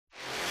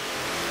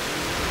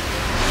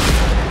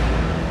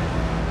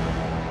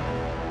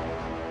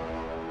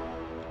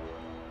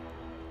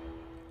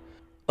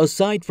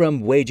Aside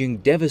from waging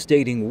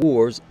devastating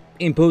wars,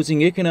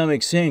 imposing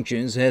economic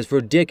sanctions has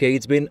for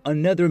decades been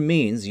another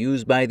means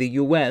used by the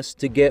U.S.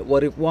 to get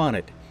what it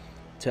wanted.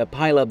 To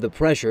pile up the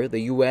pressure,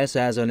 the U.S.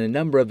 has on a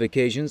number of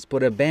occasions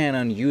put a ban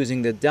on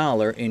using the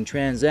dollar in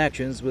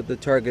transactions with the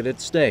targeted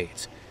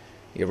states.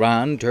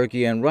 Iran,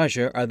 Turkey, and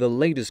Russia are the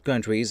latest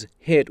countries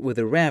hit with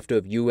a raft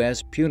of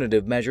U.S.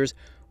 punitive measures,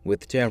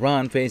 with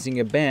Tehran facing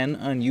a ban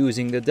on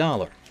using the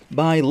dollar.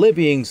 By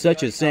levying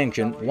such a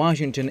sanction,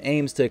 Washington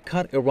aims to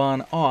cut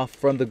Iran off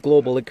from the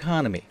global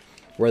economy,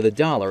 where the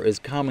dollar is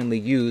commonly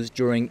used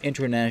during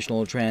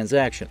international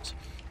transactions.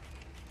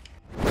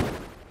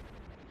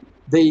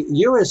 The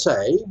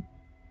USA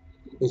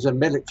is a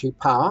military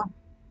power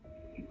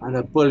and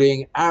a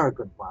bullying,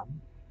 arrogant one.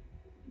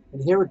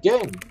 And here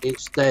again,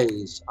 its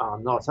days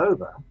are not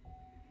over,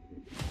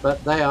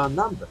 but they are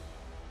numbered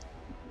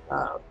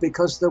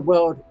because the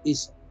world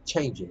is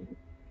changing.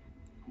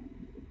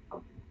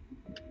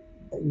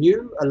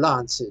 New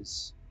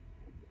alliances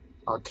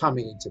are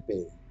coming into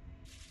being.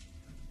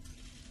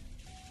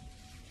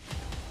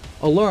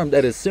 Alarmed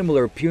at a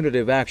similar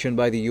punitive action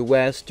by the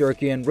U.S.,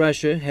 Turkey and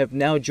Russia have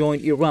now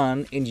joined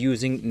Iran in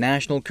using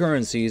national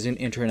currencies in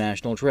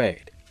international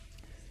trade.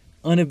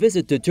 On a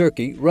visit to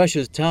Turkey,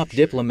 Russia's top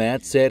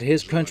diplomat said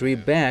his country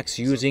backs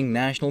using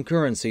national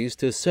currencies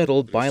to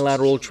settle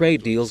bilateral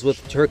trade deals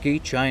with Turkey,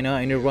 China,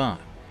 and Iran.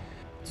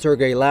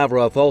 Sergei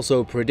Lavrov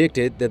also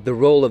predicted that the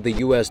role of the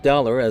U.S.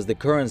 dollar as the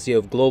currency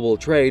of global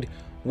trade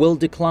will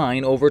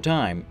decline over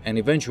time and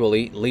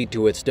eventually lead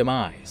to its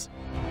demise.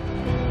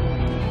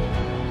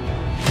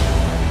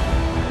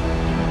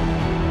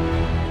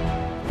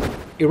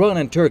 Iran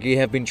and Turkey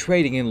have been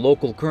trading in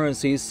local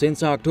currencies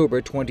since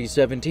October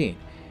 2017,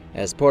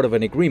 as part of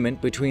an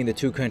agreement between the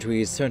two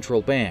countries'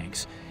 central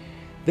banks.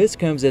 This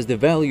comes as the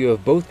value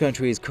of both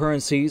countries'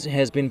 currencies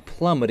has been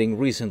plummeting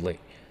recently.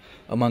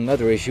 Among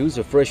other issues,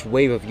 a fresh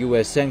wave of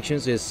U.S.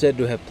 sanctions is said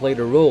to have played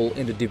a role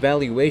in the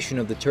devaluation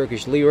of the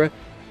Turkish lira,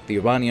 the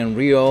Iranian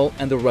rial,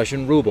 and the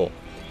Russian ruble.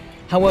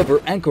 However,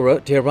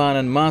 Ankara, Tehran,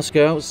 and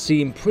Moscow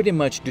seem pretty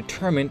much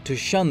determined to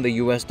shun the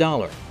U.S.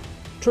 dollar.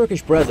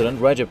 Turkish President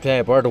Recep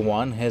Tayyip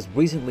Erdogan has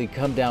recently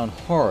come down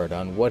hard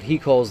on what he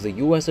calls the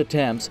U.S.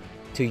 attempts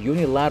to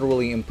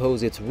unilaterally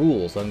impose its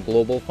rules on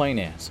global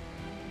finance.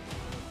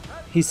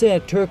 He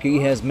said Turkey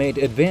has made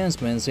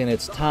advancements in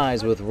its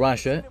ties with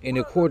Russia in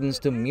accordance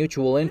to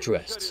mutual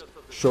interests.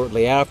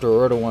 Shortly after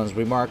Erdogan's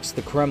remarks,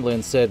 the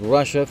Kremlin said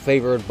Russia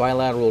favored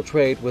bilateral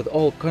trade with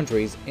all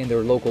countries in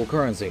their local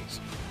currencies.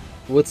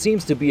 What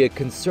seems to be a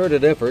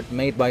concerted effort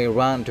made by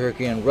Iran,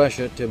 Turkey, and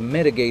Russia to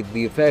mitigate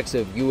the effects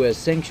of U.S.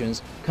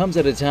 sanctions comes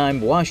at a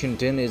time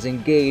Washington is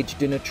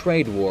engaged in a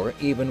trade war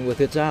even with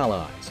its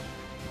allies.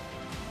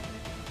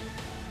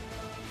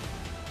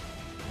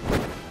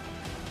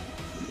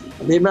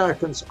 The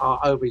Americans are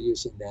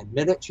overusing their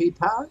military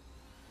power.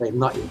 They've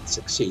not yet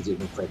succeeded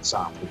in, for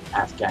example, in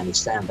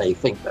Afghanistan. They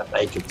think that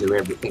they could do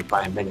everything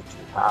by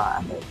military power,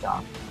 and they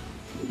can't.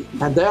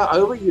 And they're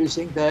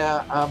overusing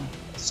their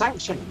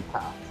sanctioning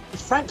power. But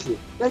frankly,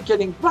 they're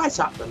getting right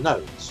up the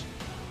nose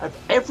of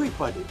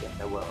everybody in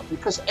the world,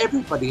 because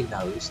everybody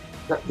knows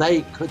that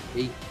they could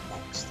be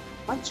next.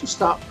 Once you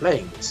start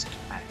playing this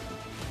game,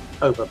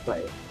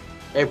 overplay it,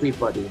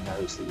 everybody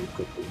knows that you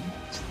could be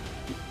next.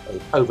 They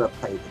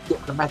overplay the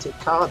diplomatic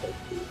card,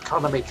 the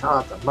economy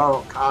card, the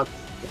moral card,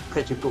 the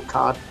political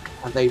card,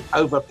 and they've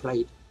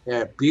overplayed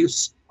their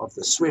abuse of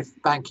the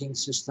SWIFT banking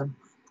system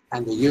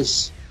and the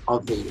use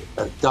of the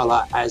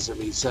dollar as a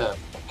reserve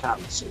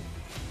currency.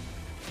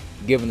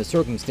 Given the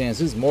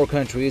circumstances, more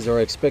countries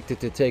are expected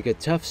to take a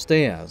tough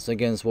stance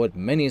against what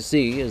many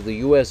see as the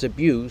U.S.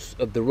 abuse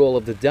of the role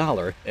of the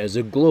dollar as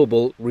a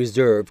global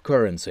reserve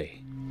currency.